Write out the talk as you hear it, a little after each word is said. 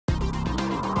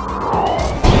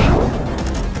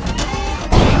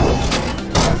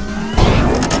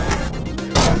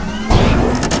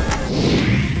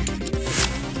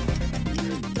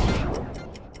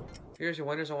here's your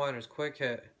winners and whiners. Quick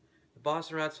hit. The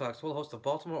Boston Red Sox will host the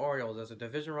Baltimore Orioles as the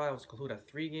division rivals conclude a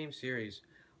 3-game series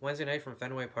Wednesday night from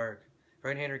Fenway Park.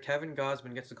 Right-hander Kevin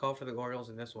Gausman gets the call for the Orioles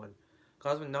in this one.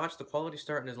 Gausman notched a quality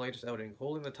start in his latest outing,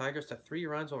 holding the Tigers to 3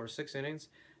 runs over 6 innings,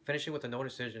 finishing with a no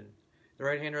decision. The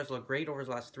right-hander has looked great over his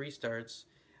last 3 starts,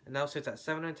 and now sits at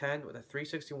 7-10 with a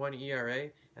 3.61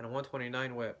 ERA and a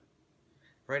 1.29 WHIP.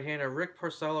 Right-hander Rick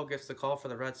Porcello gets the call for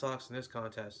the Red Sox in this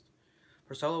contest.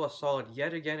 Porcello was solid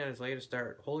yet again in his latest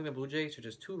start, holding the Blue Jays to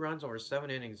just 2 runs over 7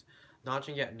 innings,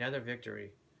 notching yet another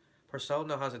victory. Porcello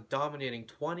now has a dominating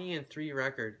 20-3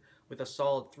 record with a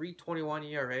solid 3.21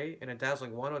 ERA and a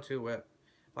dazzling 1.02 WHIP.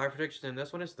 My prediction in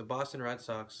this one is the Boston Red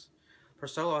Sox.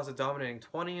 Porcello has a dominating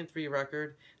 20-3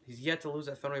 record. He's yet to lose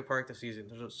at Fenway Park this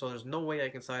season, so there's no way I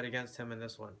can side against him in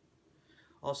this one.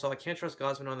 Also, I can't trust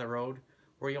Gausman on the road,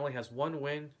 where he only has 1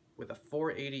 win with a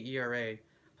 4.80 ERA.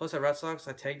 Plus, the Red Sox,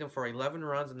 I tagged them for 11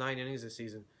 runs in 9 innings this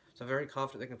season, so I'm very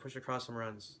confident they can push across some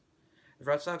runs. The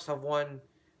Red Sox have won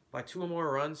by 2 or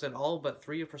more runs in all but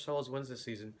 3 of Porcello's wins this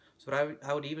season, so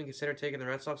I would even consider taking the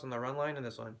Red Sox on the run line in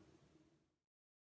this one.